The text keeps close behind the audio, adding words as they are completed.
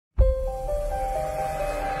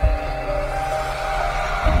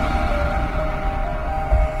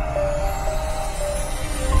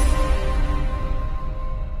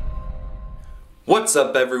What's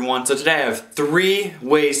up everyone? So today I have 3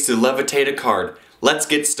 ways to levitate a card. Let's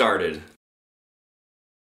get started.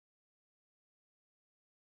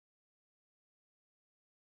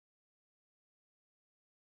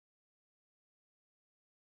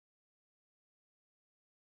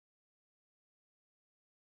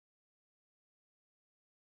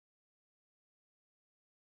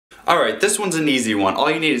 Alright, this one's an easy one. All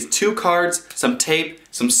you need is 2 cards, some tape,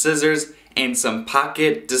 some scissors, and some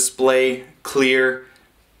pocket display clear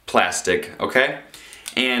plastic, okay?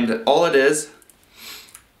 And all it is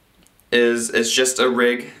it's just a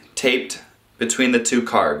rig taped between the 2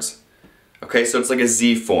 cards. Okay, so it's like a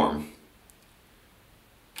Z form.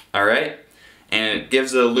 Alright? And it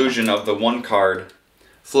gives the illusion of the one card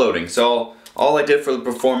floating. So all I did for the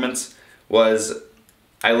performance was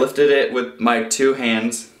I lifted it with my 2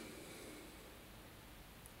 hands.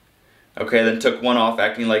 Okay, then took one off,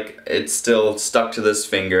 acting like it's still stuck to this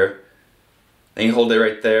finger. Then you hold it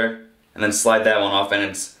right there, and then slide that one off, and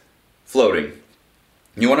it's floating.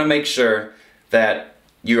 You want to make sure that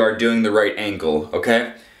you are doing the right angle,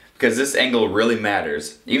 okay? Because this angle really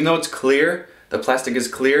matters. Even though it's clear, the plastic is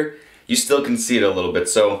clear, you still can see it a little bit.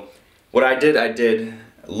 So what I did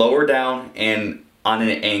lower down and on an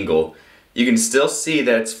angle. You can still see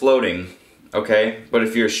that it's floating, okay? But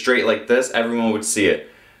if you're straight like this, everyone would see it.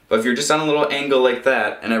 But if you're just on a little angle like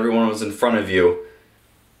that and everyone was in front of you,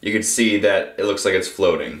 you could see that it looks like it's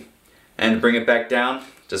floating. And to bring it back down,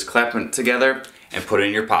 just clap it together and put it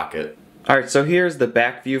in your pocket. Alright, so here's the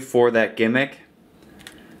back view for that gimmick.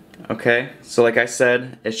 Okay, so like I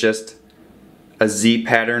said, it's just a Z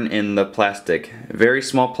pattern in the plastic. Very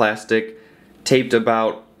small plastic, taped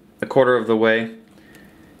about 1/4 of the way,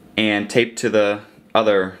 and taped to the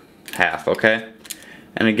other half, okay?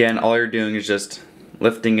 And again, all you're doing is just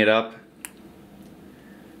lifting it up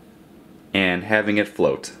and having it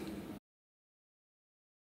float.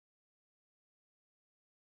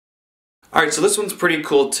 Alright, so this one's pretty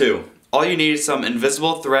cool too. All you need is some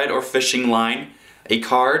invisible thread or fishing line, a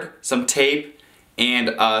card, some tape,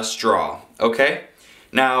 and a straw, okay?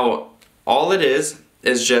 Now, all it is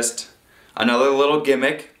just another little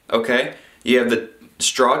gimmick, okay? You have the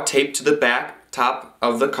straw taped to the back, top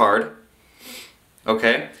of the card,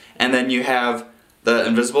 okay? And then you have the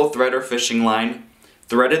invisible thread or fishing line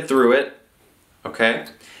threaded through it, okay?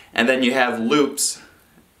 And then you have loops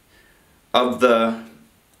of the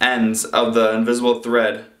ends of the invisible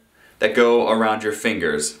thread that go around your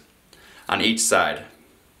fingers on each side.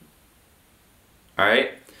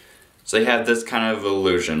 Alright? So you have this kind of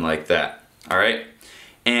illusion like that. Alright?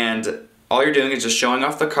 And all you're doing is just showing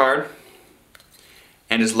off the card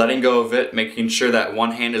and just letting go of it, making sure that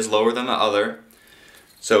one hand is lower than the other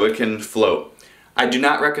so it can float. I do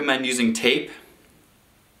not recommend using tape.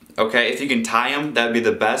 Okay, if you can tie them, that would be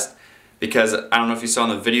the best, because I don't know if you saw in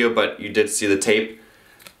the video, but you did see the tape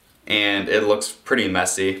and it looks pretty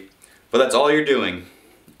messy. But that's all you're doing.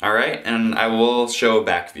 Alright, and I will show a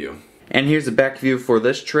back view. And here's the back view for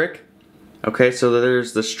this trick. Okay, so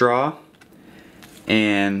there's the straw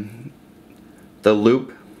and the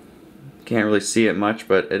loop. Can't really see it much,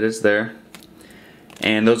 but it is there.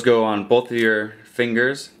 And those go on both of your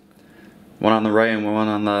fingers. One on the right and one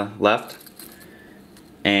on the left.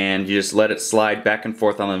 And you just let it slide back and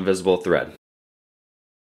forth on the invisible thread.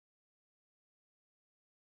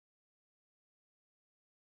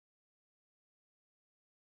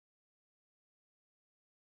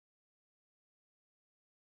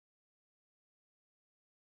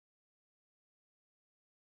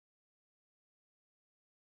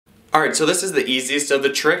 Alright, so this is the easiest of the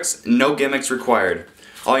tricks. No gimmicks required.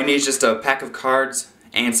 All you need is just a pack of cards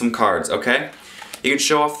and some cards, okay? You can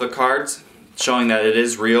show off the cards, showing that it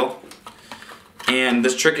is real. And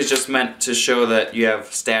this trick is just meant to show that you have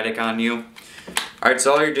static on you. Alright,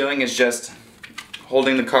 so all you're doing is just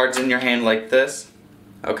holding the cards in your hand like this,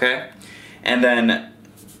 okay? And then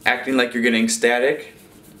acting like you're getting static,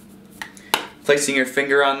 placing your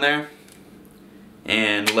finger on there,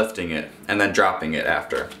 and lifting it, and then dropping it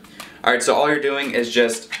after. Alright, so all you're doing is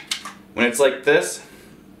just, when it's like this,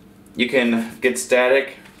 you can get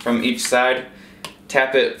static from each side,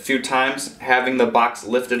 tap it a few times, having the box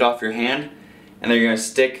lifted off your hand, and then you're going to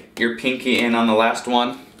stick your pinky in on the last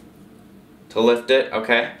one to lift it,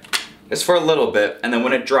 okay? Just for a little bit, and then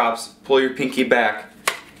when it drops, pull your pinky back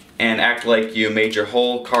and act like you made your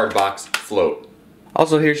whole card box float.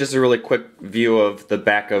 Also, here's just a really quick view of the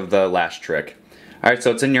back of the last trick. Alright,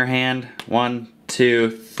 so it's in your hand, 1,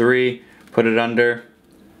 2, 3, put it under,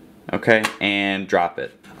 okay, and drop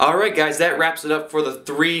it. Alright guys, that wraps it up for the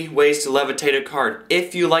 3 ways to levitate a card.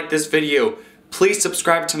 If you like this video, please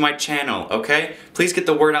subscribe to my channel, okay? Please get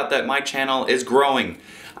the word out that my channel is growing.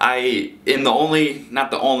 I am not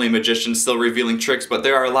the only magician still revealing tricks, but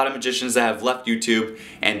there are a lot of magicians that have left YouTube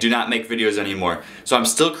and do not make videos anymore. So I'm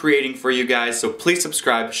still creating for you guys, so please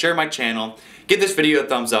subscribe, share my channel, give this video a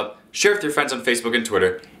thumbs up, share with your friends on Facebook and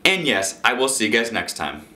Twitter, and yes, I will see you guys next time.